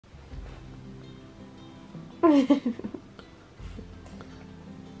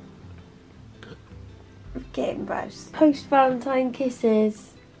Getting back. Post-Valentine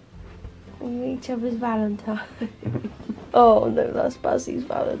kisses. Each other's Valentine. Oh no, that's Bazzy's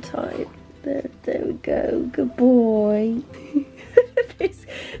Valentine. There we go. Good boy. It's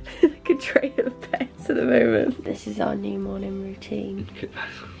like a trail of pets at the moment. This is our new morning routine.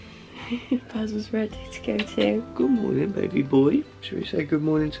 Baz was ready to go too. Good morning, baby boy. Should we say good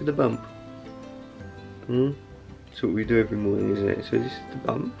morning to the bump? That's what we do every morning, isn't it? So this is the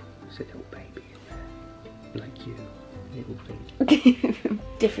bump. It's a little baby in there. Like you. Little baby.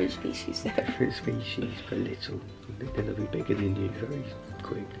 Different species though. Different species, but little. They're gonna be bigger than you very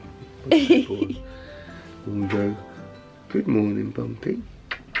quickly. And we go, good morning, Bumpy.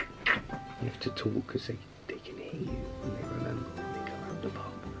 You have to talk because they can hear you and they remember when they come out the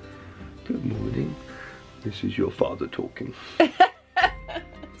pub. Good morning. This is your father talking.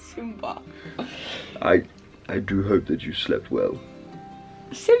 Simba. I do hope that you slept well.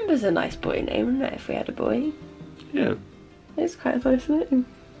 Simba's a nice boy name, isn't it, if we had a boy? Yeah. It's quite a nice name.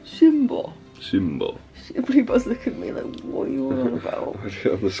 Simba. Simba. Everybody was looking at me like, what are you on about?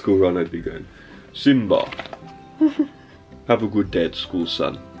 On the school run I'd be going, Simba. Have a good day at school,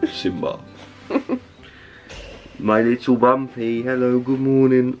 son. Simba. My little Bumpy, hello, good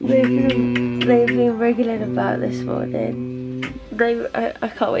morning. They've been wriggling about this morning.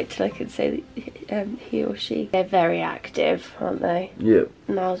 I can't wait till I can say he or she. They're very active, aren't they? Yeah.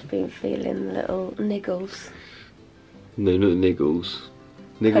 Niall's been feeling the little niggles. No, not niggles.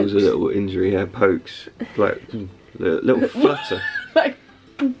 Niggles are a little injury, yeah, pokes. Like, little flutter. Like,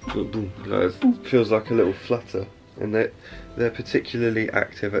 It feels like a little flutter. And they're particularly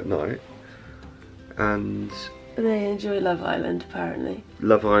active at night. And they enjoy Love Island, apparently.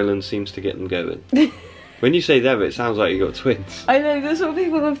 Love Island seems to get them going. When you say them, it sounds like you got twins. I know, that's what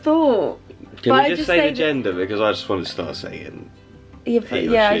people have thought. Can we just say the gender? Because I just want to start saying.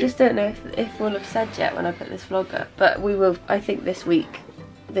 Yeah, I just don't know if we'll have said yet when I put this vlog up. But we will, I think this week,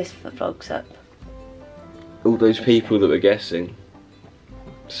 this vlog's up. All those people that were guessing,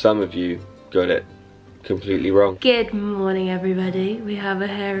 some of you got it completely wrong. Good morning, everybody. We have a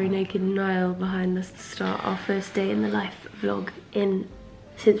hairy naked Niall behind us to start our first day in the life vlog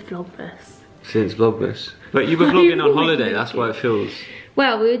since Vlogmas. Since Vlogmas. But you were vlogging on holiday, that's why it feels.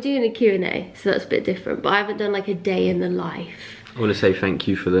 Well, we were doing a Q&A, so that's a bit different. But I haven't done like a day in the life. I want to say thank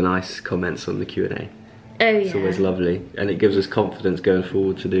you for the nice comments on the Q&A. Oh yeah. It's always lovely, and it gives us confidence going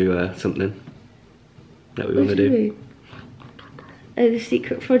forward to do something that we want to do. Oh, the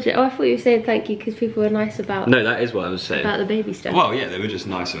secret project. Oh, I thought you were saying thank you because people were nice about. No, that is what I was saying. About the baby stuff. Well, yeah, they were just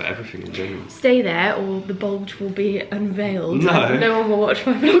nice about everything in general. Stay there, or the bulge will be unveiled. No. No one will watch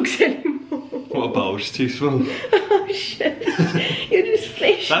my vlogs anymore. What a bulge? Too small. Oh shit! You're just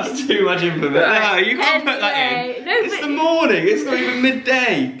flashing. That's too much information. No, you can't put that in. No, it's the morning. It's not even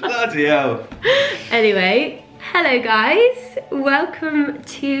midday. Bloody hell. Anyway, hello guys. Welcome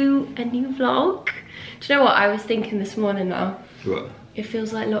to a new vlog. Do you know what I was thinking this morning now? What? It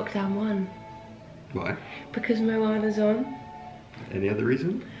feels like lockdown 1. Why? Because Moana's on. Any other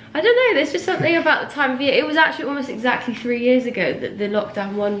reason? I don't know, there's just something about the time of year. It was actually almost exactly 3 years ago that the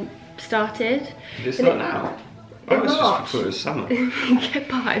lockdown 1 started. It's not now. Oh, it's just before it was summer. Get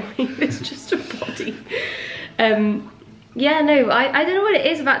behind me, it's just a body. Yeah, no, I don't know what it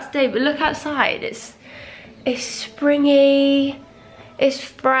is about today, but look outside, it's springy. It's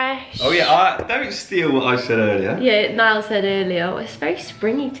fresh. Oh yeah, don't steal what I said earlier. Yeah, Niall said earlier. It's very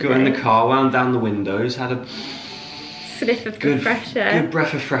springy today. Got in the car, wound down the windows, had a sniff of good fresh air. Good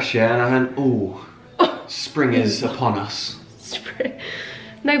breath of fresh air, and I went, oh, spring is upon us.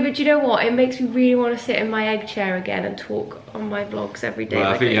 No, but you know what? It makes me really want to sit in my egg chair again and talk on my vlogs every day.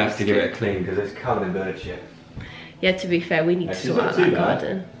 Well, I think you have to give it a clean because it's covered in bird shit. Yeah, to be fair, we need to sort out that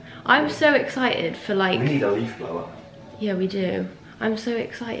garden. I'm so excited for like. We need a leaf blower. Yeah, we do. I'm so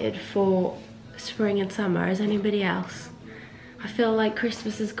excited for spring and summer as anybody else. I feel like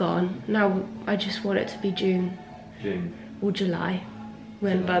Christmas is gone. Now I just want it to be June. June. Or July,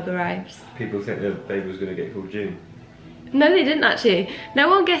 when Bub arrives. People think the baby was going to get called June. No, they didn't actually. No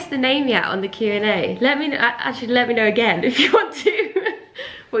one guessed the name yet on the Q&A. Let me know, actually let me know again if you want to.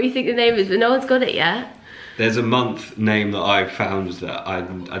 What you think the name is, but no one's got it yet. There's a month name that I found that I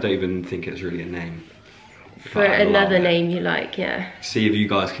don't even think it's really a name. For another name you like, yeah. See if you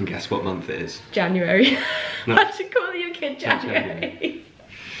guys can guess what month it is. January. No. I should call your kid January.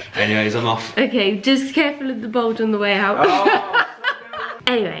 Anyways, I'm off. Okay, just careful of the bulge on the way out. Oh,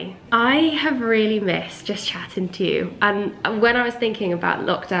 anyway, I have really missed just chatting to you. And when I was thinking about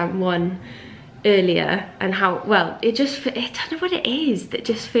lockdown 1, earlier and how, well, I don't know what it is that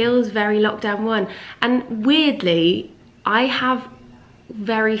just feels very lockdown 1. And weirdly, I have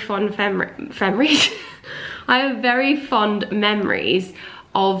very fond memories. I have very fond memories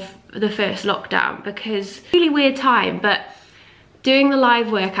of the first lockdown, because really weird time, but doing the live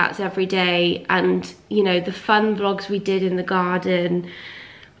workouts every day and, you know, the fun vlogs we did in the garden,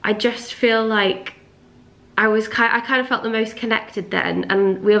 I just feel like I kind of felt the most connected then,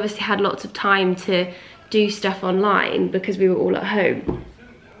 and we obviously had lots of time to do stuff online because we were all at home.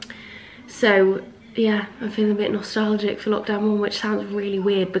 So yeah, I'm feeling a bit nostalgic for lockdown 1, which sounds really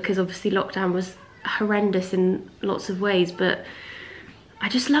weird because obviously lockdown was horrendous in lots of ways, but I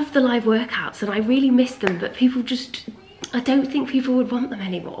just love the live workouts and I really miss them, but people just, I don't think people would want them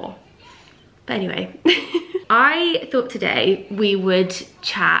anymore. But anyway, I thought today we would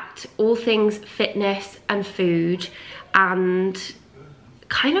chat all things fitness and food and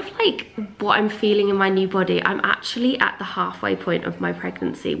kind of like what I'm feeling in my new body. I'm actually at the halfway point of my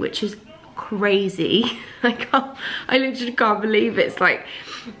pregnancy, which is crazy. I literally can't believe it's like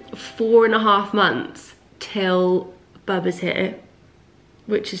 4.5 months till Bubba's here,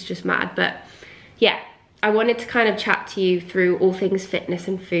 which is just mad. But yeah, I wanted to kind of chat to you through all things fitness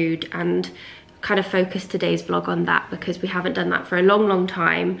and food and kind of focus today's vlog on that because we haven't done that for a long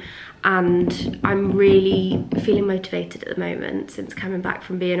time, and I'm really feeling motivated at the moment since coming back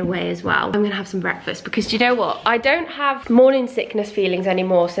from being away as well. I'm gonna have some breakfast because do you know what? I don't have morning sickness feelings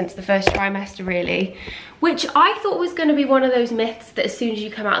anymore since the first trimester really, which I thought was gonna be one of those myths that as soon as you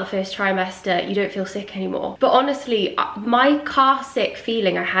come out of the first trimester, you don't feel sick anymore. But honestly, my car sick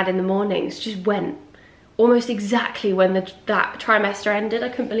feeling I had in the mornings just went almost exactly when that trimester ended. I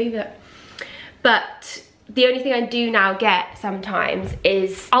couldn't believe it. But the only thing I do now get sometimes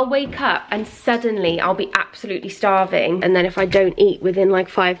is I'll wake up and suddenly I'll be absolutely starving, and then if I don't eat within like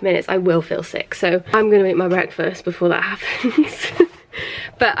 5 minutes I will feel sick. So I'm gonna make my breakfast before that happens.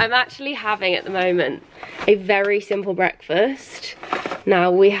 But I'm actually having at the moment a very simple breakfast. Now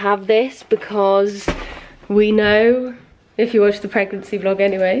we have this because we know, if you watch the pregnancy vlog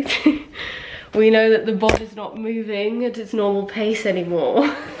anyway, we know that the body's not moving at its normal pace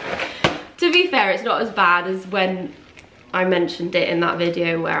anymore. To be fair, it's not as bad as when I mentioned it in that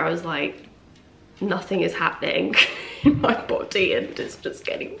video where I was like, nothing is happening in my body and it's just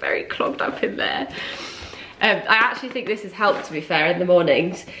getting very clogged up in there. I actually think this has helped, to be fair, in the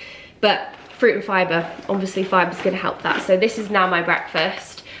mornings. But fruit and fibre, obviously fibre is going to help that. So this is now my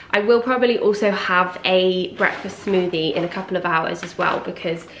breakfast. I will probably also have a breakfast smoothie in a couple of hours as well,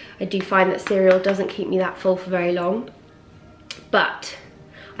 because I do find that cereal doesn't keep me that full for very long. But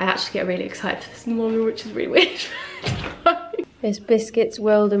I actually get really excited for this in the morning, which is really weird. It's Biscuit's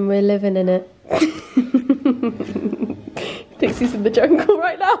world and we're living in it. Thinks he's in the jungle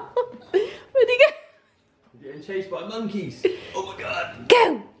right now. Where'd he go? Getting chased by monkeys. Oh my god.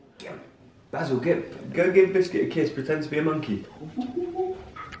 Go! Basil, go give Biscuit a kiss, pretend to be a monkey.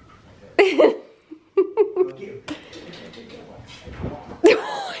 I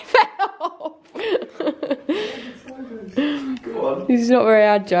fell off. Go on. He's not very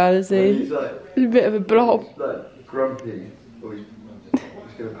agile, is he? He's like, he's a bit of a blob. He's like grumpy. Oh, he's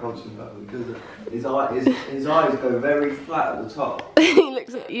going to concentrate because his eyes go very flat at the top. He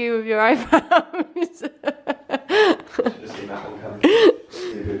looks at you with your eyebrows. Just seen that one coming.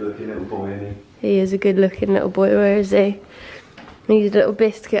 He's a good looking little boy, isn't he? He is a good looking little boy. Where is he? Needs a little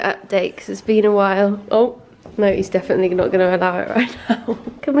Biscuit update because it's been a while. Oh, no, he's definitely not going to allow it right now.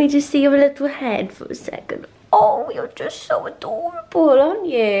 Can we just see your little head for a second? Oh, you're just so adorable, aren't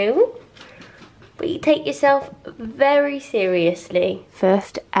you? But you take yourself very seriously.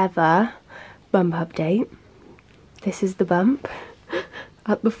 First ever bump update. This is the bump.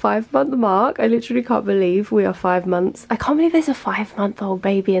 At the 5-month mark. I literally can't believe we are 5 months. I can't believe there's a 5-month-old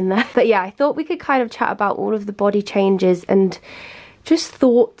baby in there. But yeah, I thought we could kind of chat about all of the body changes and just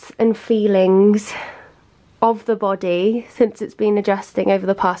thoughts and feelings of the body since it's been adjusting over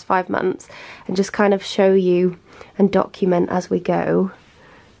the past 5 months, and just kind of show you and document as we go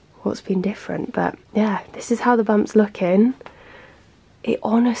what's been different. But yeah, this is how the bump's looking. It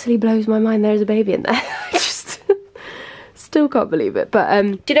honestly blows my mind there's a baby in there. I just still can't believe it. But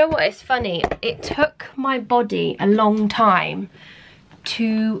do you know what, it's funny, it took my body a long time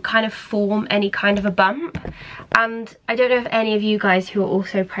to kind of form any kind of a bump, and I don't know if any of you guys who are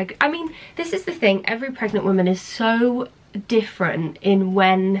also pregnant, I mean, this is the thing, every pregnant woman is so different in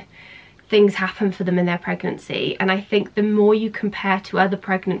when things happen for them in their pregnancy, and I think the more you compare to other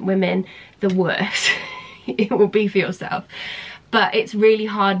pregnant women, the worse it will be for yourself. But it's really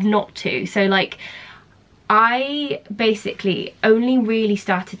hard not to. So like, I basically only really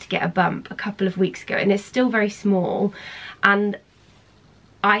started to get a bump a couple of weeks ago, and it's still very small, and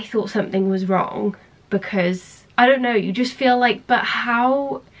I thought something was wrong because, I don't know, you just feel like, but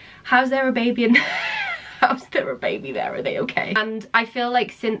how's there a baby in how's there a baby there, are they okay? And I feel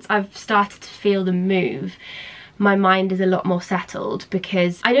like since I've started to feel them move, my mind is a lot more settled,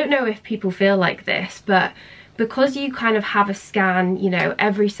 because I don't know if people feel like this, but because you kind of have a scan, you know,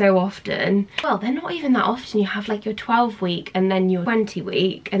 every so often, well, they're not even that often. You have like your 12 week and then your 20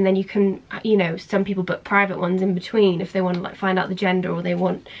 week, and then you can, you know, some people book private ones in between if they want to like find out the gender, or they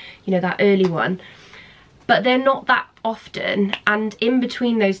want, you know, that early one. But they're not that often, and in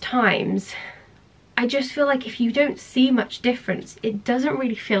between those times, I just feel like if you don't see much difference, it doesn't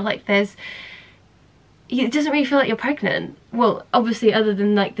really feel like you're pregnant. Well, obviously other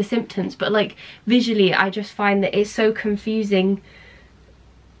than like the symptoms, but like visually I just find that it's so confusing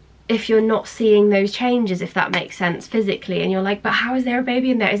if you're not seeing those changes, if that makes sense, physically, and you're like, but how is there a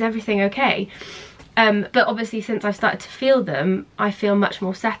baby in there? Is everything okay? But obviously since I've started to feel them, I feel much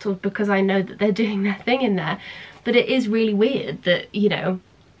more settled because I know that they're doing their thing in there. But it is really weird that, you know,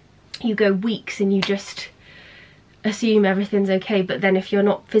 you go weeks and you just assume everything's okay, but then if you're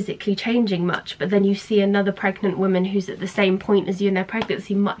not physically changing much, but then you see another pregnant woman who's at the same point as you in their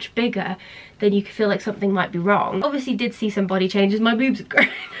pregnancy, much bigger, then you can feel like something might be wrong. Obviously did see some body changes. My boobs have grown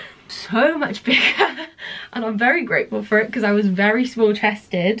so much bigger, and I'm very grateful for it because I was very small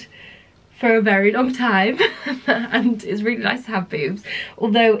chested for a very long time and it's really nice to have boobs,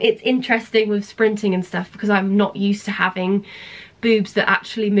 although it's interesting with sprinting and stuff because I'm not used to having boobs that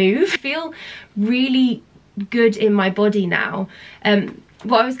actually move. I feel really good in my body now.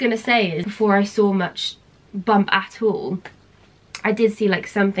 What I was gonna say is, before I saw much bump at all, I did see like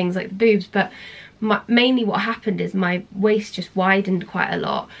some things like the boobs, but mainly what happened is my waist just widened quite a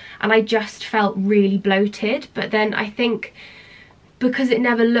lot and I just felt really bloated. But then I think because it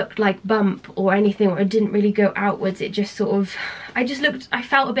never looked like bump or anything, or it didn't really go outwards, it just sort of, I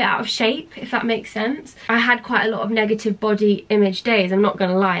felt a bit out of shape, if that makes sense. I had quite a lot of negative body image days, I'm not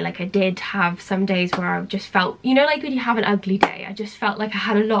gonna lie. Like I did have some days where I just felt, you know, like when you have an ugly day, I just felt like I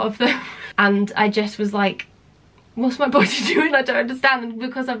had a lot of them and I just was like, what's my body doing? I don't understand. And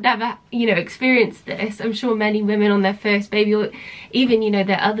because I've never, you know, experienced this, I'm sure many women on their first baby, or even, you know,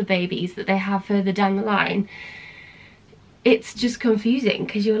 their other babies that they have further down the line, it's just confusing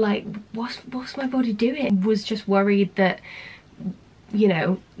because you're like, what's my body doing? Was just worried that, you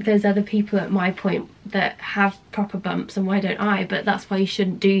know, there's other people at my point that have proper bumps and why don't I? But that's why you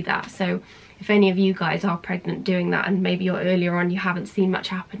shouldn't do that. So if any of you guys are pregnant doing that and maybe you're earlier on, you haven't seen much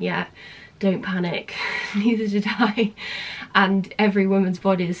happen yet, don't panic. Neither did I. And every woman's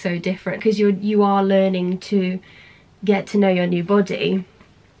body is so different because you are learning to get to know your new body.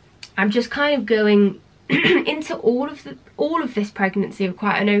 I'm just kind of going into all of this pregnancy with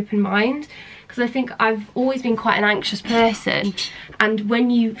quite an open mind, because I think I've always been quite an anxious person, and when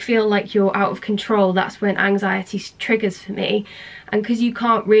you feel like you're out of control, that's when anxiety triggers for me. And because you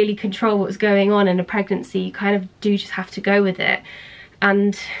can't really control what's going on in a pregnancy, you kind of do just have to go with it.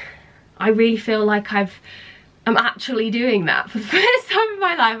 And I really feel like I'm actually doing that for the first time in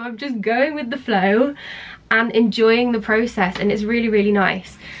my life. I'm just going with the flow and enjoying the process, and it's really, really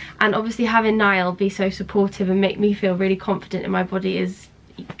nice. And obviously having Niall be so supportive and make me feel really confident in my body is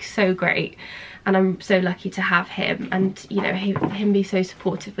so great. And I'm so lucky to have him, and, you know, him be so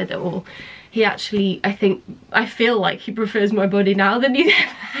supportive with it all. He actually, I feel like he prefers my body now than he ever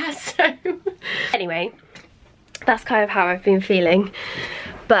has. So anyway, that's kind of how I've been feeling.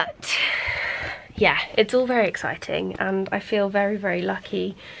 But yeah, it's all very exciting and I feel very, very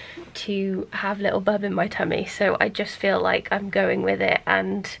lucky to have little bub in my tummy. So I just feel like I'm going with it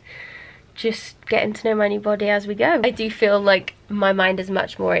and just getting to know my new body as we go. I do feel like my mind is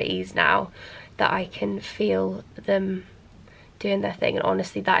much more at ease now that I can feel them doing their thing, and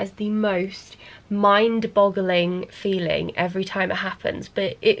honestly that is the most mind-boggling feeling every time it happens.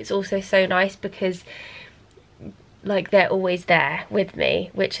 But it's also so nice because like they're always there with me,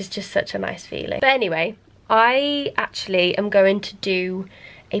 which is just such a nice feeling. But anyway, I actually am going to do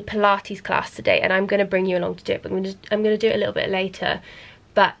a Pilates class today, and I'm going to bring you along to do it, but I'm going to do it a little bit later.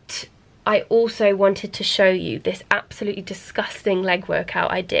 But I also wanted to show you this absolutely disgusting leg workout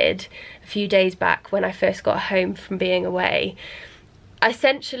I did a few days back when I first got home from being away. I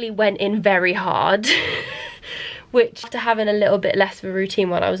essentially went in very hard which, after having a little bit less of a routine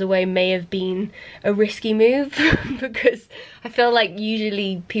while I was away, may have been a risky move because I feel like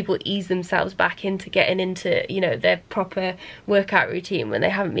usually people ease themselves back into getting into, you know, their proper workout routine when they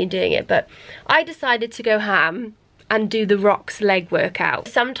haven't been doing it. But I decided to go ham and do the rocks leg workout.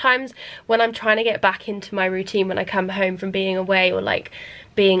 Sometimes when I'm trying to get back into my routine when I come home from being away, or like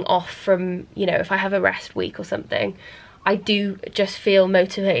being off from, you know, if I have a rest week or something, I do just feel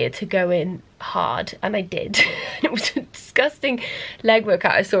motivated to go in hard, and I did. It was a disgusting leg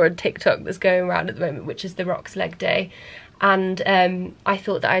workout I saw on TikTok that's going around at the moment, which is the rocks leg day. And I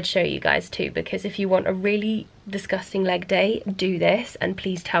thought that I'd show you guys too, because if you want a really disgusting leg day, do this, and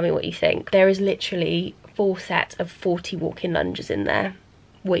please tell me what you think. There is literally 4 sets of 40 walking lunges in there,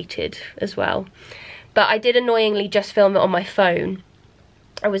 weighted as well. But I did annoyingly just film it on my phone.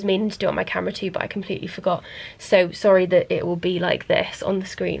 I was meaning to do it on my camera too, but I completely forgot. So sorry that it will be like this on the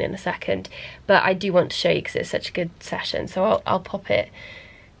screen in a second. But I do want to show you because it's such a good session. So I'll pop it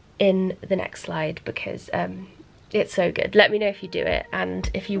in the next slide, because it's so good. Let me know if you do it, and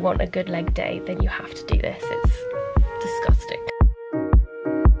if you want a good leg day, then you have to do this. It's disgusting.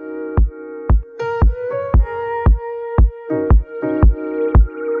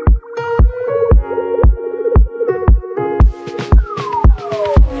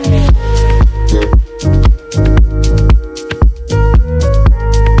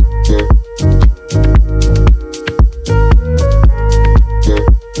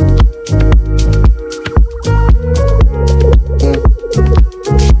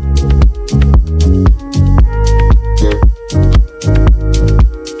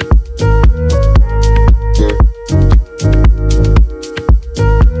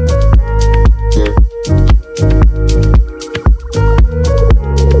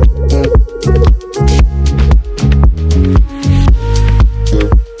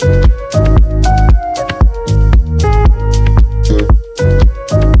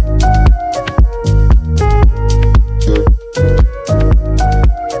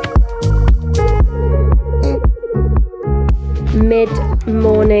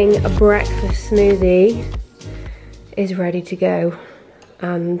 Mid-morning breakfast smoothie is ready to go,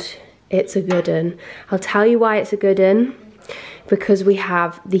 and it's a good one. I'll tell you why it's a good one. Because we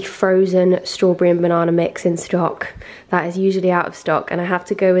have the frozen strawberry and banana mix in stock. That is usually out of stock, and I have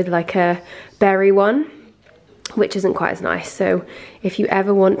to go with like a berry one, which isn't quite as nice. So if you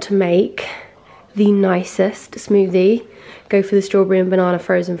ever want to make the nicest smoothie, go for the strawberry and banana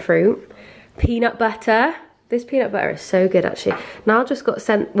frozen fruit. Peanut butter. This peanut butter is so good actually. Niall just got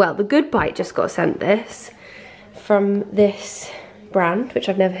sent, well, the Good Bite just got sent this from this brand, which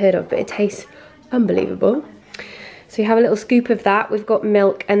I've never heard of, but it tastes unbelievable. So you have a little scoop of that. We've got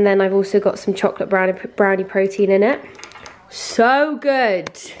milk, and then I've also got some chocolate brownie protein in it. So good.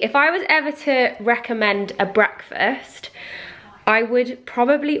 If I was ever to recommend a breakfast, I would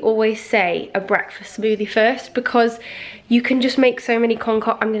probably always say a breakfast smoothie first, because you can just make so many I'm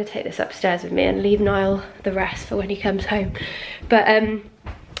gonna take this upstairs with me and leave Niall the rest for when he comes home. But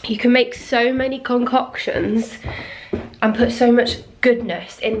you can make so many concoctions and put so much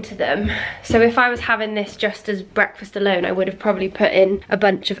goodness into them. So if I was having this just as breakfast alone, I would have probably put in a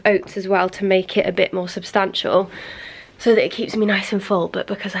bunch of oats as well to make it a bit more substantial, so that it keeps me nice and full. But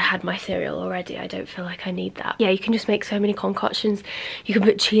because I had my cereal already, I don't feel like I need that. Yeah, you can just make so many concoctions. You can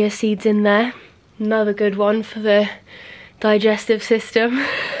put chia seeds in there. Another good one for the digestive system.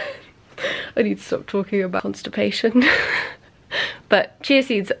 I need to stop talking about constipation. But chia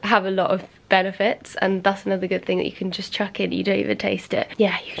seeds have a lot of benefits, and that's another good thing that you can just chuck in. You don't even taste it.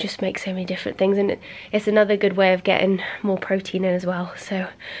 Yeah, you can just make so many different things, and it's another good way of getting more protein in as well. So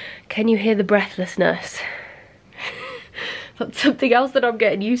can you hear the breathlessness? That's something else that I'm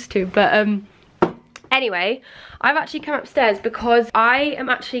getting used to. But anyway, I've actually come upstairs because I am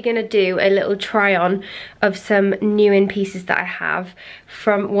actually going to do a little try on of some new in pieces that I have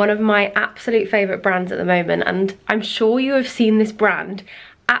from one of my absolute favourite brands at the moment. And I'm sure you have seen this brand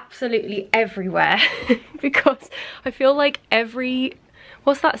absolutely everywhere because I feel like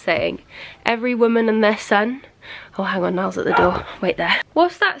what's that saying? Every woman and their son. Oh, hang on, Niall's at the door. Wait there.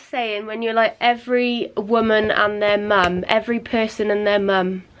 What's that saying when you're like, every woman and their mum, every person and their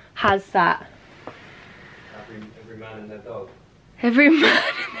mum has that? Every man and their dog. Every man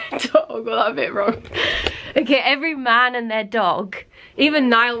and their dog. Well, that's a bit wrong. Okay, every man and their dog. Even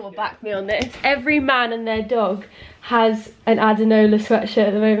Niall will back me on this. Every man and their dog has an Adenola sweatshirt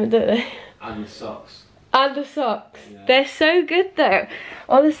at the moment, don't they? And socks. And the socks. Yeah. They're so good though.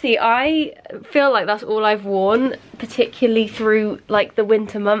 Honestly, I feel like that's all I've worn, particularly through like the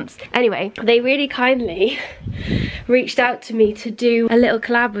winter months. Anyway, they really kindly reached out to me to do a little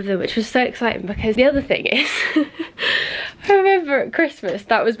collab with them, which was so exciting because the other thing is I remember at Christmas,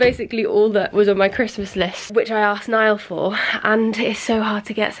 that was basically all that was on my Christmas list, which I asked Niall for, and it's so hard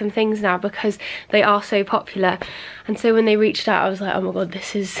to get some things now because they are so popular. And so when they reached out, I was like, oh my god,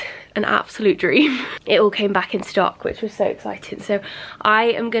 this is an absolute dream. It all came back in stock, which was so exciting. So I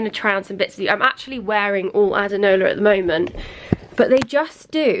am going to try on some bits of you. I'm actually wearing all Adanola at the moment, but they just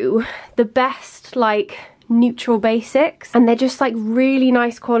do the best, like, neutral basics, and they're just like really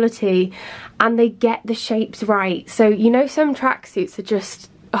nice quality, and they get the shapes right. So you know, some tracksuits are just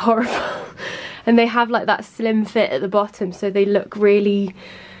horrible and they have like that slim fit at the bottom, so they look really,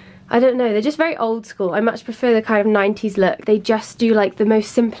 I don't know, they're just very old school. I much prefer the kind of 90s look. They just do like the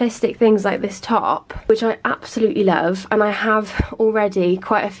most simplistic things, like this top, which I absolutely love, and I have already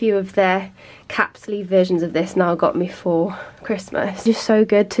quite a few of their cap sleeve versions of this now got me for Christmas. Just so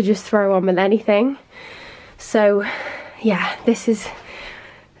good to just throw on with anything. So yeah, this is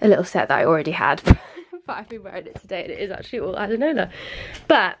a little set that I already had, but I've been wearing it today and it is actually all Adanola.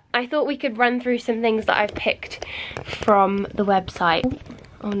 But I thought we could run through some things that I've picked from the website.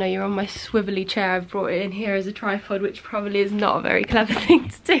 Oh no, you're on my swivelly chair. I've brought it in here as a tripod, which probably is not a very clever thing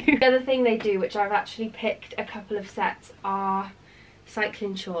to do. The other thing they do, which I've actually picked a couple of sets, are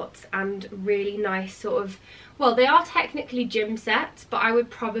cycling shorts, and really nice sort of, well, they are technically gym sets, but I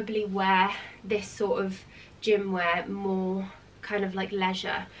would probably wear this sort of gym wear more kind of like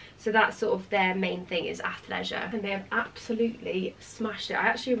leisure. So that's sort of their main thing, is athleisure, and they have absolutely smashed it. I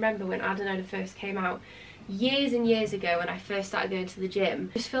actually remember when Adanola first came out years and years ago, when I first started going to the gym.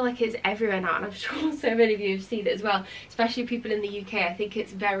 I just feel like it's everywhere now, and I'm sure so many of you have seen it as well, especially people in the UK. I think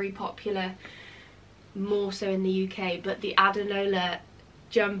it's very popular, more so in the UK, but the Adanola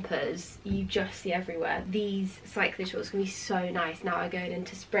jumpers you just see everywhere. These cycling shorts can be so nice now going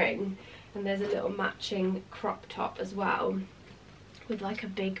into spring. And there's a little matching crop top as well, with like a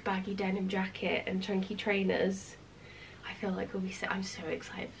big baggy denim jacket and chunky trainers. I feel like we'll be so, I'm so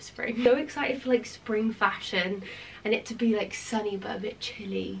excited for spring. So excited for like spring fashion, and it to be like sunny but a bit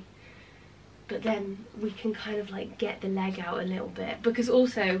chilly. But then we can kind of like get the leg out a little bit, because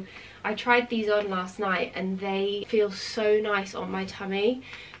also I tried these on last night and they feel so nice on my tummy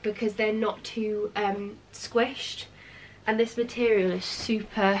because they're not too squished, and this material is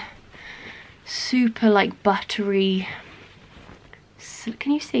super like buttery.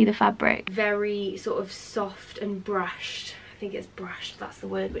 Can you see the fabric? Very sort of soft and brushed. I think it's brushed, that's the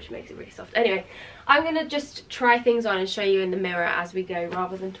word, which makes it really soft. Anyway, I'm gonna just try things on and show you in the mirror as we go,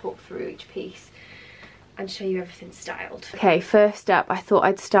 rather than talk through each piece, and show you everything styled. Okay, first up, I thought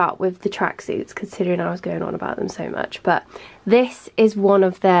I'd start with the tracksuits, considering I was going on about them so much, but this is one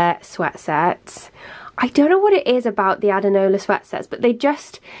of their sweat sets. I don't know what it is about the Adanola sweat sets, but they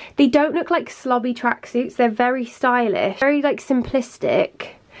don't look like slobby tracksuits. They're very stylish, very like simplistic,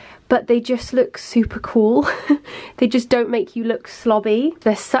 but they just look super cool. They just don't make you look slobby.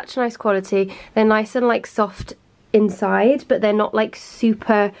 They're such nice quality. They're nice and like soft inside, but they're not like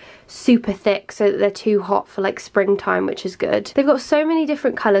super thick, so that they're too hot for like springtime, which is good. They've got so many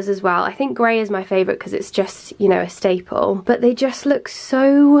different colours as well. I think grey is my favourite because it's just, you know, a staple, but they just look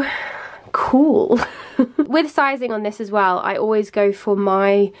so cool. With sizing on this as well, I always go for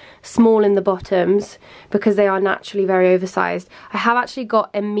my small in the bottoms because they are naturally very oversized. I have actually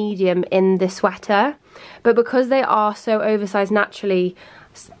got a medium in the sweater, but because they are so oversized naturally,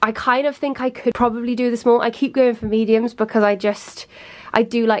 I kind of think I could probably do the small. I keep going for mediums because I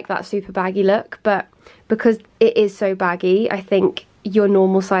do like that super baggy look, but because it is so baggy, I think your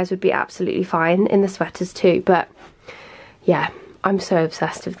normal size would be absolutely fine in the sweaters too. But yeah, I'm so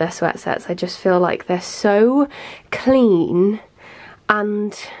obsessed with their sweat sets. I just feel like they're so clean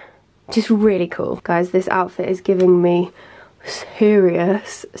and just really cool. Guys, this outfit is giving me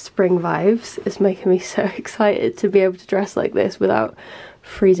serious spring vibes. It's making me so excited to be able to dress like this without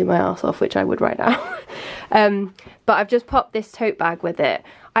freezing my ass off, which I would right now. But I've just popped this tote bag with it.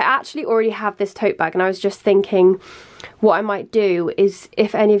 I actually already have this tote bag, and I was just thinking what I might do is,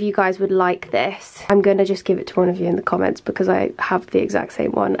 if any of you guys would like this, I'm gonna just give it to one of you in the comments because I have the exact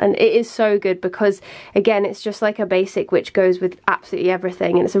same one, and it is so good because again, it's just like a basic which goes with absolutely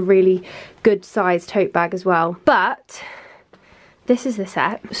everything, and it's a really good size tote bag as well. But this is the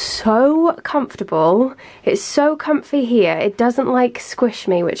set. So comfortable. It's so comfy here. It doesn't like squish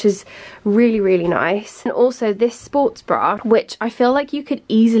me, which is really, really nice. And also this sports bra, which I feel like you could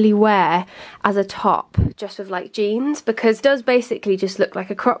easily wear as a top, just with like jeans, because it does basically just look like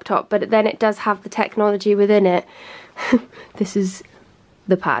a crop top, but then it does have the technology within it. This is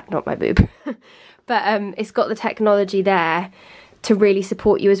the pad, not my boob. But it's got the technology there to really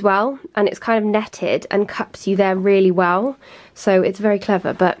support you as well, and it's kind of netted and cups you there really well, so it's very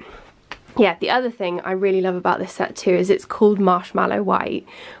clever. But yeah, the other thing I really love about this set too is it's called Marshmallow White,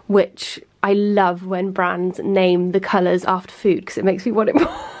 which I love when brands name the colours after food because it makes me want it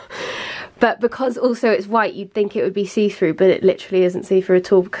more. But because also it's white, you'd think it would be see-through, but it literally isn't see-through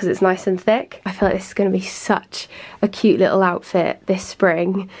at all because it's nice and thick. I feel like this is going to be such a cute little outfit this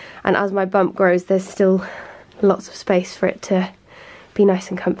spring. And as my bump grows, there's still lots of space for it to be nice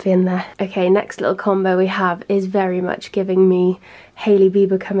and comfy in there. Okay, next little combo we have is very much giving me Hailey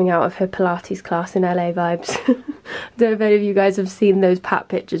Bieber coming out of her Pilates class in LA vibes. I don't know if any of you guys have seen those Pat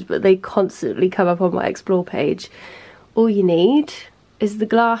pictures, but they constantly come up on my explore page. All you need is the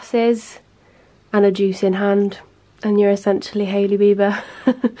glasses and a juice in hand, and you're essentially Hailey Bieber.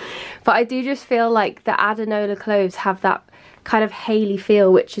 But I do just feel like the Adanola cloves have that kind of Hailey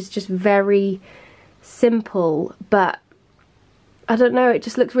feel, which is just very simple, but I don't know, it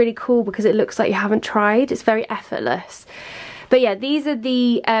just looks really cool because it looks like you haven't tried. It's very effortless. But yeah, these are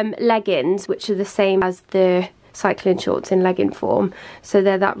the leggings, which are the same as the cycling shorts in legging form. So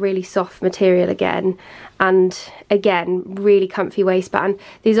they're that really soft material again. And again, really comfy waistband.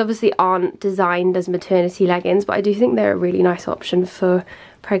 These obviously aren't designed as maternity leggings, but I do think they're a really nice option for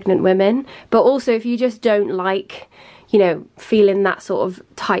pregnant women. But also if you just don't like, you know, feeling that sort of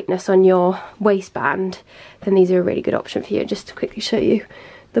tightness on your waistband, then these are a really good option for you. Just to quickly show you,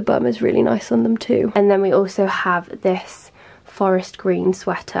 the bum is really nice on them too. And then we also have this forest green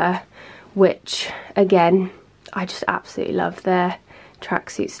sweater, which again, I just absolutely love their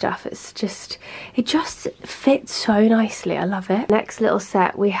tracksuit stuff. It just fits so nicely. I love it. Next little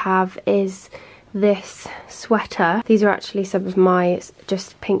set we have is this sweater. These are actually some of my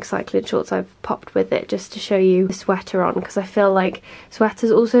just pink cycling shorts I've popped with it just to show you the sweater on, because I feel like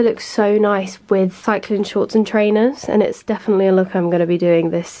sweaters also look so nice with cycling shorts and trainers, and it's definitely a look I'm going to be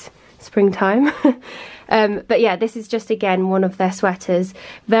doing this springtime. But yeah, this is just again one of their sweaters,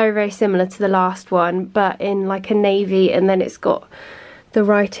 very very similar to the last one, but in like a navy, and then it's got the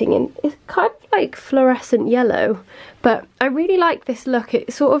writing in, it's kind of like fluorescent yellow. But I really like this look.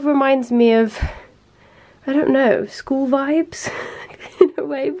 It sort of reminds me of, I don't know, school vibes in a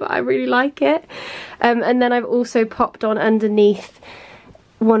way, but I really like it. And then I've also popped on underneath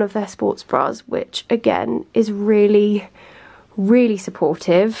one of their sports bras, which again is really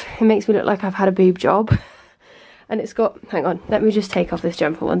supportive. It makes me look like I've had a boob job. And it's got, hang on, let me just take off this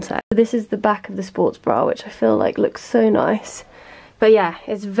jumper one sec. This is the back of the sports bra, which I feel like looks so nice. But yeah,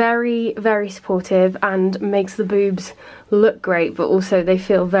 it's very very supportive and makes the boobs look great, but also they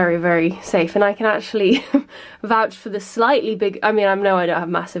feel very very safe. And I can actually vouch for the slightly big, I mean I know I don't have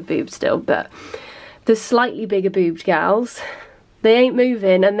massive boobs still, but the slightly bigger boobed gals, they ain't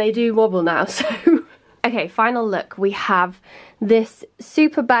moving and they do wobble now, so. Okay, final look, we have this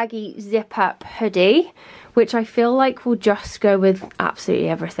super baggy zip up hoodie, which I feel like will just go with absolutely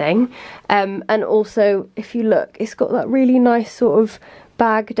everything. And also, if you look, it's got that really nice sort of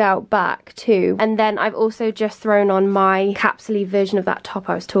bagged out back too. And then I've also just thrown on my capsule version of that top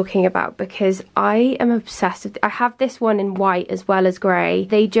I was talking about, because I am obsessed with, I have this one in white as well as grey.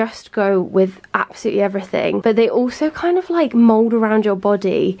 They just go with absolutely everything, but they also kind of like mould around your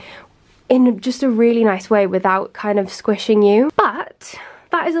body in just a really nice way without kind of squishing you. But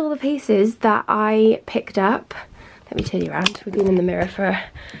that is all the pieces that I picked up. Let me turn you around. We've been in the mirror for a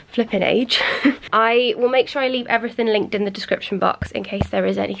flipping age. I will make sure I leave everything linked in the description box in case there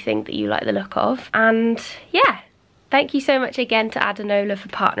is anything that you like the look of. And yeah, thank you so much again to Adanola for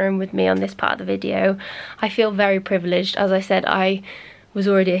partnering with me on this part of the video. I feel very privileged. As I said, I was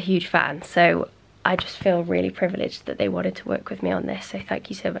already a huge fan, so I just feel really privileged that they wanted to work with me on this. So thank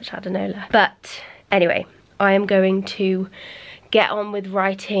you so much, Adanola. But anyway, I am going to get on with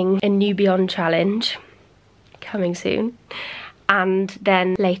writing a New Beyond challenge coming soon, and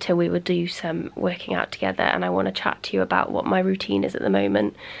then later we will do some working out together, and I want to chat to you about what my routine is at the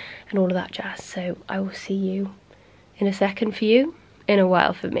moment and all of that jazz. So I will see you in a second for you, in a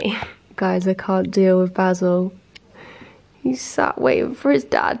while for me. Guys, I can't deal with Basil. He's sat waiting for his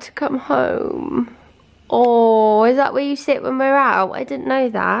dad to come home. Oh, is that where you sit when we're out? I didn't know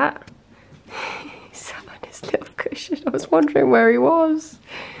that. He's sat on his little cushion. I was wondering where he was.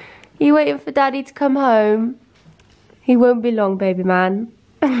 Are you waiting for Daddy to come home? He won't be long, baby man.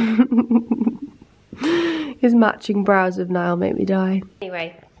 His matching brows of Nile make me die.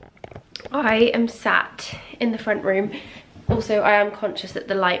 Anyway, I am sat in the front room. Also, I am conscious that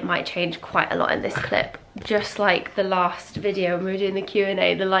the light might change quite a lot in this clip. Just like the last video when we were doing the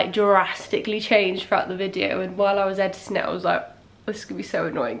Q&A, the light drastically changed throughout the video, and while I was editing it I was like, this is gonna be so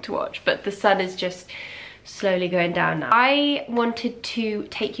annoying to watch, but the sun is just slowly going down now. I wanted to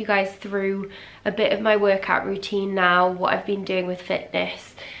take you guys through a bit of my workout routine now, what I've been doing with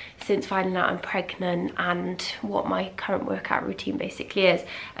fitness since finding out I'm pregnant and what my current workout routine basically is.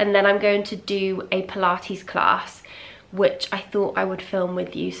 And then I'm going to do a Pilates class, which I thought I would film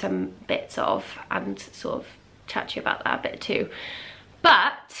with you some bits of and sort of chat to you about that a bit too.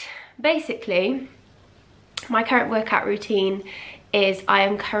 But basically, my current workout routine is I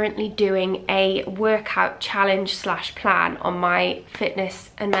am currently doing a workout challenge / plan on my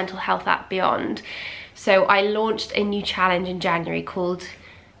fitness and mental health app Beyond. So I launched a new challenge in January called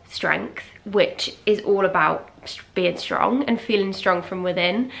Strength, which is all about being strong and feeling strong from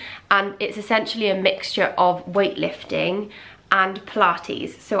within. And it's essentially a mixture of weightlifting and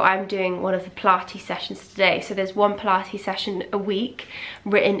Pilates. So I'm doing one of the Pilates sessions today. So there's one Pilates session a week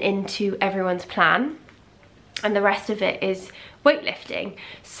written into everyone's plan, and the rest of it is weightlifting.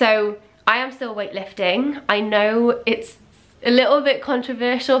 So I am still weightlifting. I know it's a little bit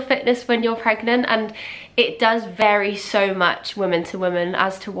controversial, fitness when you're pregnant, and it does vary so much woman to woman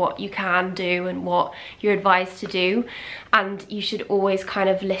as to what you can do and what you're advised to do. And you should always kind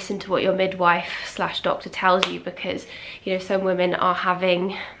of listen to what your midwife / doctor tells you, because, you know, some women are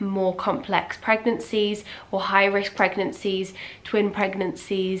having more complex pregnancies or high risk pregnancies, twin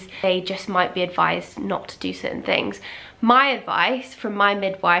pregnancies. They just might be advised not to do certain things. My advice from my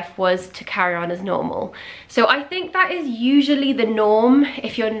midwife was to carry on as normal. So I think that is usually the norm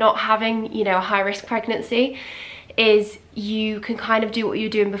if you're not having, you know, a high risk pregnancy, is you can kind of do what you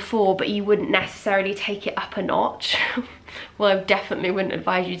were doing before, but you wouldn't necessarily take it up a notch. Well, I definitely wouldn't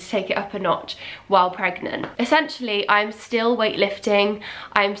advise you to take it up a notch while pregnant. Essentially, I'm still weightlifting.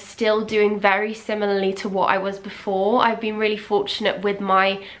 I'm still doing very similarly to what I was before. I've been really fortunate with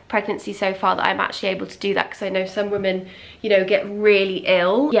my pregnancy so far that I'm actually able to do that, because I know some women, you know, get really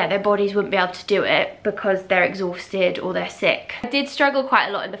ill. Yeah, their bodies wouldn't be able to do it because they're exhausted or they're sick. I did struggle quite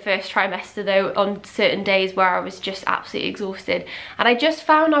a lot in the first trimester though, on certain days where I was just absolutely exhausted. And I just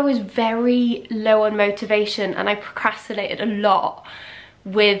found I was very low on motivation, and I procrastinated a lot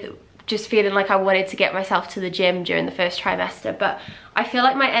with just feeling like I wanted to get myself to the gym during the first trimester. But I feel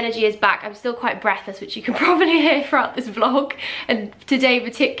like my energy is back. I'm still quite breathless, which you can probably hear throughout this vlog. And today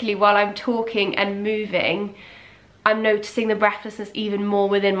particularly, while I'm talking and moving, I'm noticing the breathlessness even more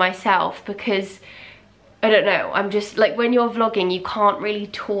within myself, because I don't know, I'm just like, when you're vlogging, you can't really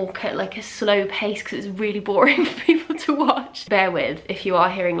talk at like a slow pace because it's really boring for people to watch. Bear with if you are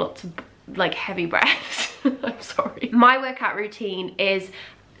hearing lots of like heavy breaths. I'm sorry. My workout routine is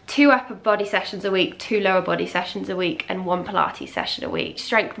 2 upper body sessions a week, 2 lower body sessions a week, and 1 Pilates session a week.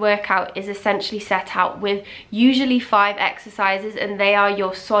 Strength workout is essentially set out with usually 5 exercises, and they are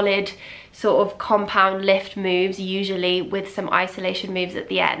your solid sort of compound lift moves, usually with some isolation moves at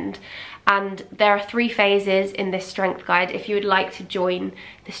the end. And there are 3 phases in this strength guide. If you would like to join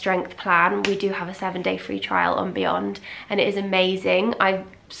the strength plan, we do have a 7-day free trial on Beyond, and it is amazing. I'm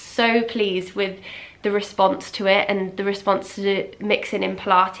so pleased with the response to it and the response to mixing in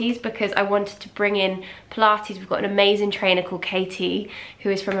Pilates, because I wanted to bring in Pilates. We've got an amazing trainer called Katie, who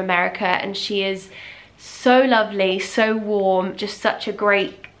is from America, and she is so lovely, so warm, just such a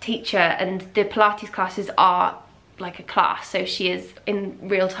great teacher. And the Pilates classes are like a class, so she is in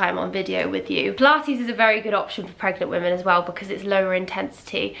real time on video with you. Pilates is a very good option for pregnant women as well, because it's lower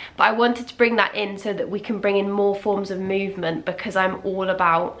intensity, but I wanted to bring that in so that we can bring in more forms of movement, because I'm all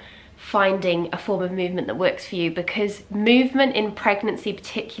about finding a form of movement that works for you, because movement in pregnancy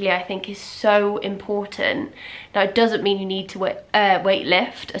particularly, I think, is so important. Now, it doesn't mean you need to weight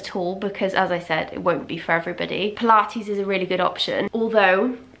lift at all, because as I said, it won't be for everybody. Pilates is a really good option,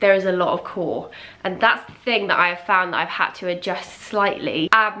 although there is a lot of core, and that's the thing that I have found that I've had to adjust slightly.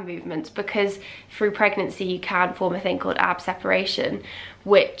 Ab movements, because through pregnancy you can form a thing called ab separation,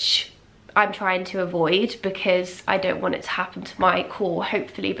 which I'm trying to avoid because I don't want it to happen to my core,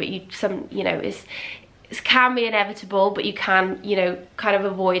 hopefully, but it can be inevitable, but you can, you know, kind of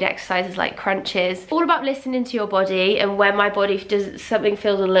avoid exercises like crunches. All about listening to your body, and when my body does something,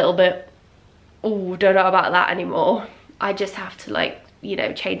 feels a little bit, oh, don't know about that anymore, I just have to, like, you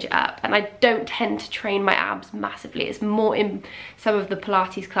know, change it up. And I don't tend to train my abs massively. It's more in some of the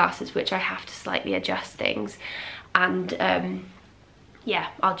Pilates classes which I have to slightly adjust things. And yeah,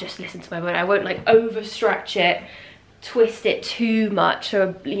 I'll just listen to my body. I won't like overstretch it, twist it too much.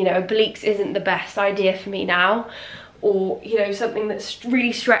 So, you know, obliques isn't the best idea for me now, or, you know, something that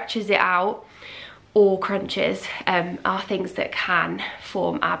really stretches it out, or crunches are things that can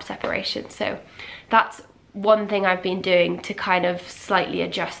form ab separation. So that's one thing I've been doing to kind of slightly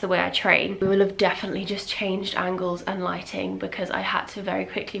adjust the way I train. We will have definitely just changed angles and lighting, because I had to very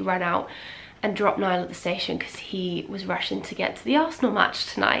quickly run out and drop Niall at the station because he was rushing to get to the Arsenal match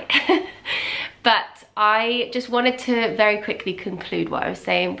tonight. But I just wanted to very quickly conclude what I was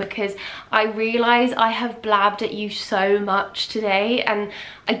saying, because I realise I have blabbed at you so much today, and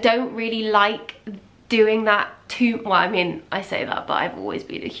I don't really like doing that too. Well, I mean, I say that, but I've always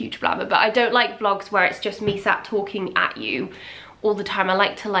been a huge blabber, but I don't like vlogs where it's just me sat talking at you all the time. I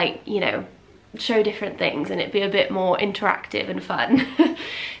like to, like, you know, show different things and it be a bit more interactive and fun.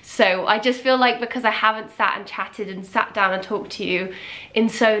 So I just feel like, because I haven't sat and chatted and sat down and talked to you in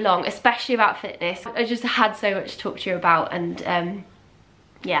so long, especially about fitness, I just had so much to talk to you about, and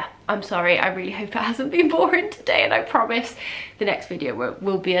yeah, I'm sorry. I really hope it hasn't been boring today, and I promise the next video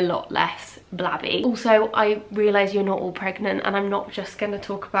will be a lot less blabby. Also, I realise you're not all pregnant, and I'm not just going to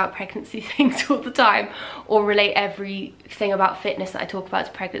talk about pregnancy things all the time or relate everything about fitness that I talk about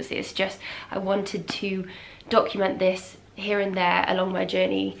to pregnancy. It's just I wanted to document this here and there along my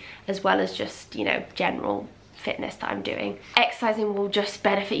journey, as well as just, you know, general fitness that I'm doing. Exercising will just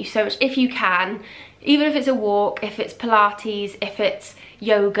benefit you so much if you can, even if it's a walk, if it's Pilates, if it's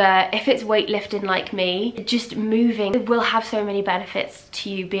yoga, if it's weightlifting like me. Just moving will have so many benefits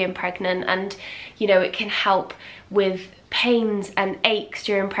to you being pregnant, and you know, it can help with pains and aches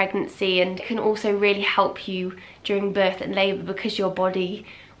during pregnancy, and it can also really help you during birth and labour, because your body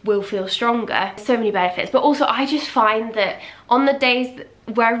will feel stronger. So many benefits. But also, I just find that on the days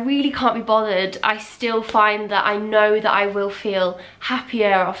where I really can't be bothered, I still find that I know that I will feel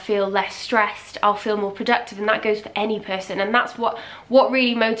happier, I'll feel less stressed, I'll feel more productive, and that goes for any person. And that's what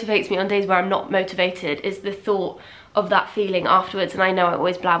really motivates me on days where I'm not motivated, is the thought of that feeling afterwards. And I know I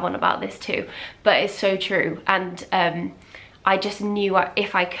always blab on about this too, but it's so true. And I just knew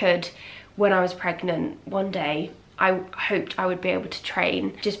if I could, when I was pregnant, one day I hoped I would be able to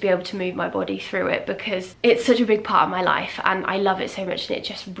train, just be able to move my body through it, because it's such a big part of my life and I love it so much, and it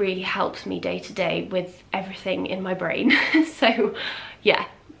just really helps me day to day with everything in my brain. So yeah,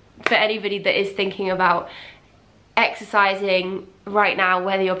 for anybody that is thinking about exercising right now,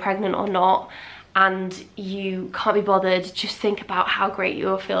 whether you're pregnant or not, and you can't be bothered, just think about how great you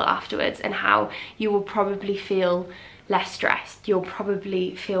will feel afterwards, and how you will probably feel less stressed, you'll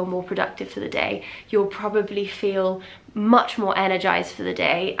probably feel more productive for the day, you'll probably feel much more energized for the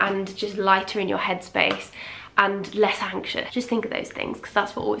day, and just lighter in your headspace and less anxious. Just think of those things, because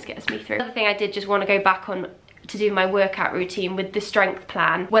that's what always gets me through. Another thing I did just want to go back on to do my workout routine with the strength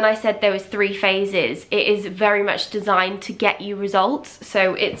plan. When I said there was 3 phases, it is very much designed to get you results.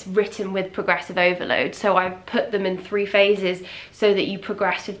 So it's written with progressive overload. So I've put them in 3 phases so that you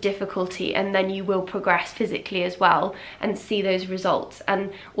progress with difficulty, and then you will progress physically as well and see those results.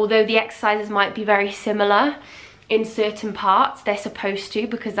 And although the exercises might be very similar in certain parts, they're supposed to,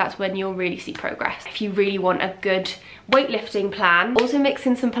 because that's when you'll really see progress. If you really want a good weightlifting plan, also mix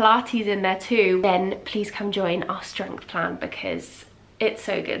in some Pilates in there too, then please come join our strength plan, because it's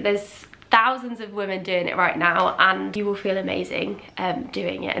so good. There's thousands of women doing it right now, and you will feel amazing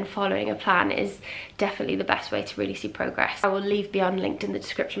doing it, and following a plan is definitely the best way to really see progress. I will leave Beyond linked in the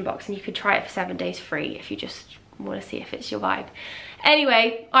description box, and you could try it for 7 days free if you just want to see if it's your vibe.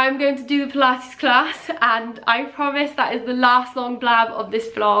 Anyway, I'm going to do the Pilates class, and I promise that is the last long blab of this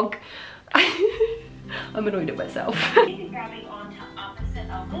vlog. I'm annoyed at myself. Grabbing onto opposite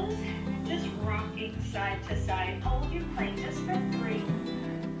elbows, just rocking side to side. Hold your plank just for 3,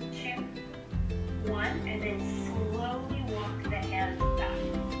 2, 1, and then slowly walk the hands back.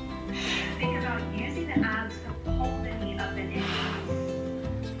 Think about using the abs to pull the knee up and in.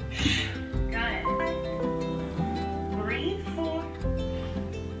 Got it. Breathe. 4,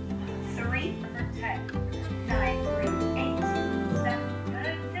 3, 10, 9, 8,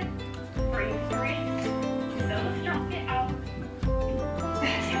 7, 6, breathe 3. So let's drop it out. 2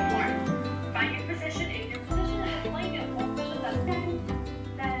 more. Find your position. If your position is playing it, one push it up.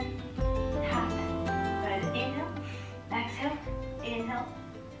 Then half it. Then inhale, exhale, inhale,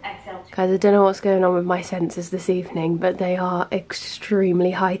 exhale. Guys, I don't know what's going on with my senses this evening, but they are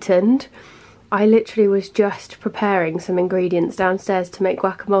extremely heightened. I literally was just preparing some ingredients downstairs to make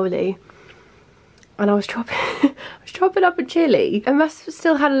guacamole, and I was chopping up a chilli. I must have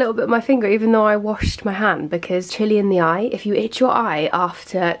still had a little bit of my finger, even though I washed my hand, because chilli in the eye, if you itch your eye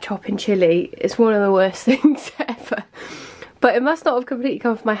after chopping chilli, it's one of the worst things ever. But it must not have completely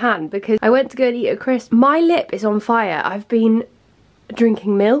come off my hand, because I went to go and eat a crisp. My lip is on fire. I've been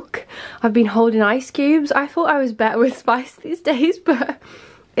drinking milk, I've been holding ice cubes. I thought I was better with spice these days, but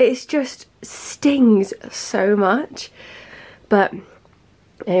it's just stings so much. But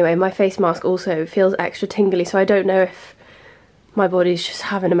anyway, my face mask also feels extra tingly, so I don't know if my body's just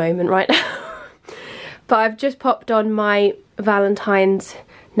having a moment right now. But I've just popped on my Valentine's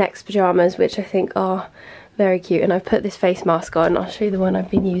Next pyjamas, which I think are very cute, and I've put this face mask on. I'll show you the one I've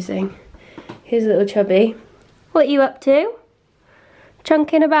been using. Here's a little chubby. What are you up to?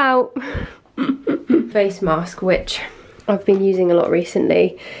 Chunking about. Face mask, which I've been using a lot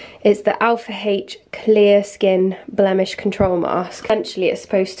recently. It's the Alpha H Clear Skin Blemish Control Mask. Essentially, it's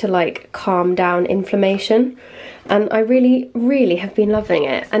supposed to like calm down inflammation. And I really have been loving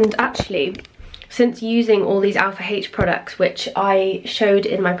it. And actually, since using all these Alpha H products, which I showed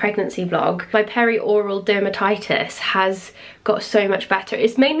in my pregnancy vlog, my perioral dermatitis has got so much better.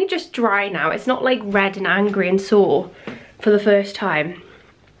 It's mainly just dry now. It's not like red and angry and sore for the first time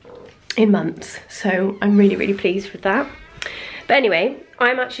in months. So I'm really pleased with that. But anyway,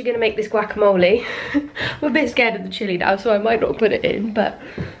 I'm actually going to make this guacamole. I'm a bit scared of the chili now, so I might not put it in, but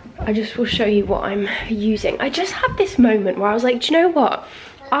I just will show you what I'm using. I just had this moment where I was like, do you know what?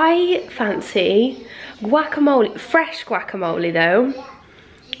 I fancy guacamole, fresh guacamole though,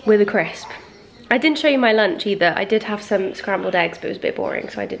 with a crisp. I didn't show you my lunch either. I did have some scrambled eggs, but it was a bit boring,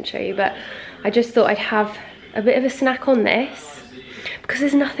 so I didn't show you. But I just thought I'd have a bit of a snack on this, because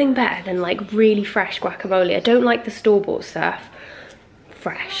there's nothing better than like really fresh guacamole. I don't like the store-bought stuff.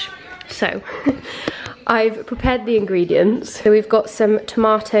 Fresh. So I've prepared the ingredients. So we've got some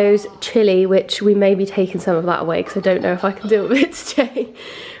tomatoes, chilli, which we may be taking some of that away because I don't know if I can deal with it today.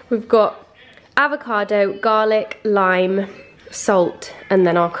 We've got avocado, garlic, lime, salt, and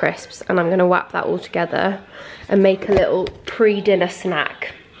then our crisps. And I'm going to wrap that all together and make a little pre-dinner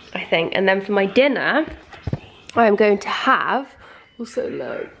snack, I think. And then for my dinner, I'm going to have, also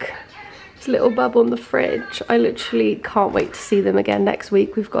look, this little bub on the fridge. I literally can't wait to see them again next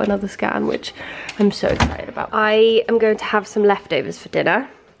week. We've got another scan, which I'm so excited about. I am going to have some leftovers for dinner.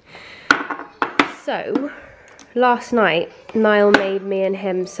 So, last night, Niall made me and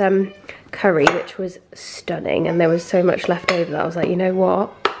him some curry, which was stunning. And there was so much left over that I was like, you know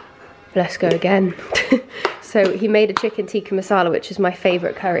what? Let's go again. So he made a chicken tikka masala, which is my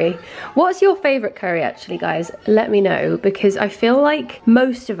favourite curry. What's your favourite curry actually, guys? Let me know, because I feel like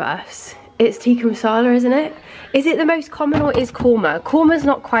most of us, it's tikka masala, isn't it? Is it the most common, or is korma? Korma's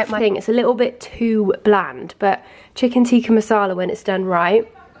not quite my thing. It's a little bit too bland, but chicken tikka masala, when it's done right,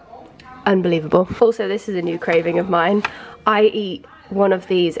 unbelievable. Also, this is a new craving of mine. I eat one of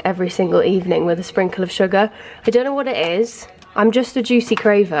these every single evening with a sprinkle of sugar. I don't know what it is. I'm just a juicy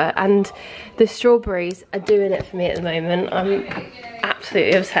craver, and the strawberries are doing it for me at the moment. I'm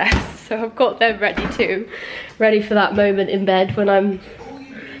absolutely obsessed. So I've got them ready too. Ready for that moment in bed when I'm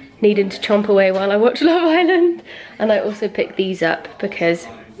needing to chomp away while I watch Love Island. And I also picked these up because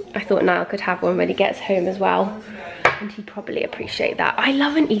I thought Niall could have one when he gets home as well. And he'd probably appreciate that. I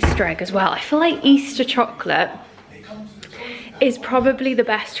love an Easter egg as well. I feel like Easter chocolate is probably the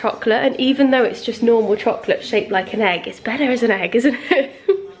best chocolate, and even though it's just normal chocolate shaped like an egg, it's better as an egg, isn't it?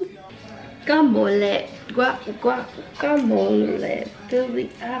 Guacamole, guacamole, feel the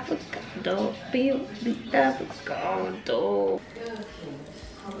avocado, feel the avocado.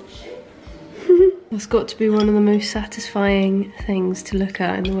 That's got to be one of the most satisfying things to look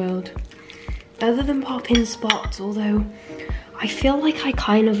at in the world. Other than popping spots, although I feel like I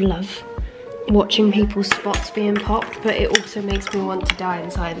kind of love watching people's spots being popped, but it also makes me want to die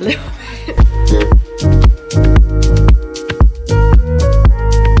inside a little bit.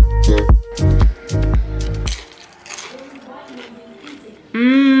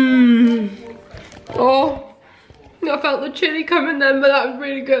 Oh, I felt the chili coming then, but that was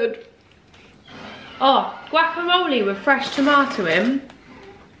really good. Oh, guacamole with fresh tomato in,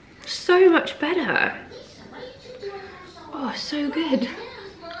 so much better. Oh, so good.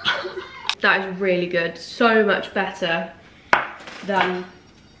 That is really good. So much better than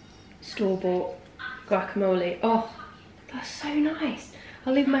store-bought guacamole. Oh, that's so nice.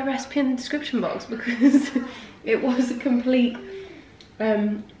 I'll leave my recipe in the description box because it was a complete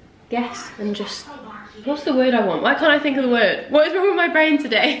guess and just... What's the word I want? Why can't I think of the word? What is wrong with my brain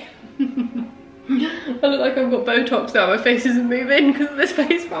today? I look like I've got Botox now. My face isn't moving because of this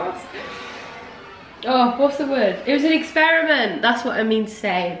face mask. Oh, what's the word? It was an experiment. That's what I mean to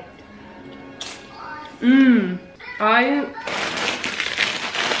say. I'm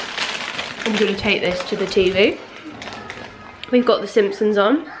gonna take this to the TV. We've got The Simpsons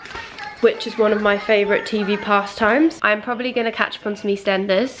on, which is one of my favourite TV pastimes. I'm probably gonna catch up on some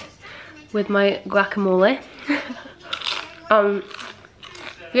EastEnders with my guacamole. You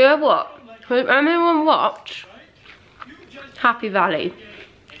know what? Has anyone watch Happy Valley?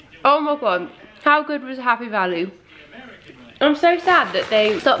 Oh my god, how good was Happy Valley? I'm so sad that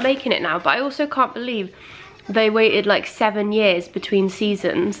they stopped making it now, but I also can't believe they waited like 7 years between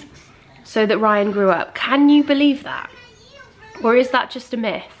seasons so that Ryan grew up. Can you believe that? Or is that just a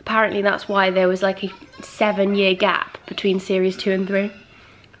myth? Apparently that's why there was like a 7-year gap between series 2 and 3.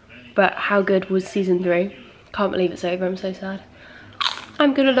 But how good was season 3? Can't believe it's over, I'm so sad.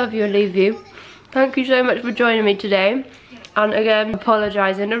 I'm gonna love you and leave you. Thank you so much for joining me today. And again,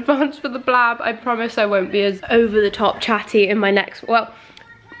 apologise in advance for the blab. I promise I won't be as over the top chatty in my next, well,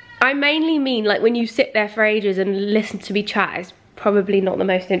 I mainly mean like when you sit there for ages and listen to me chat, it's probably not the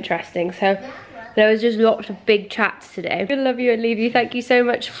most interesting. So there was just lots of big chats today. I love you and leave you. Thank you so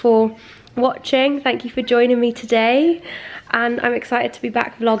much for watching. Thank you for joining me today. And I'm excited to be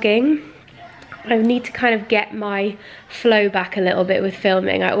back vlogging. I need to kind of get my flow back a little bit with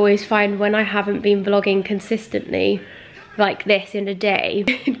filming. I always find when I haven't been vlogging consistently like this in a day,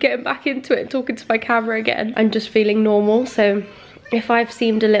 getting back into it and talking to my camera again, I'm just feeling normal. So if I've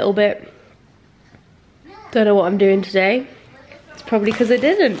seemed a little bit, don't know what I'm doing today, it's probably because I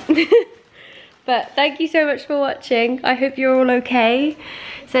didn't. But thank you so much for watching. I hope you're all okay.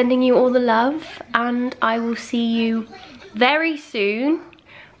 Sending you all the love, and I will see you very soon.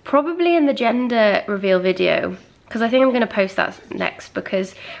 Probably in the gender reveal video, because I think I'm going to post that next,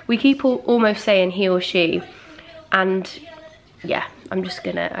 because we keep almost saying he or she, and yeah, I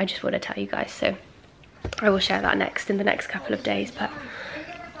just want to tell you guys, so I will share that next in the next couple of days. But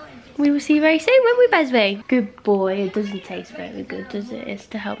we will see you very soon, won't we, Besby? Good boy. It doesn't taste very good, does it? It's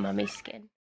to help mummy's skin.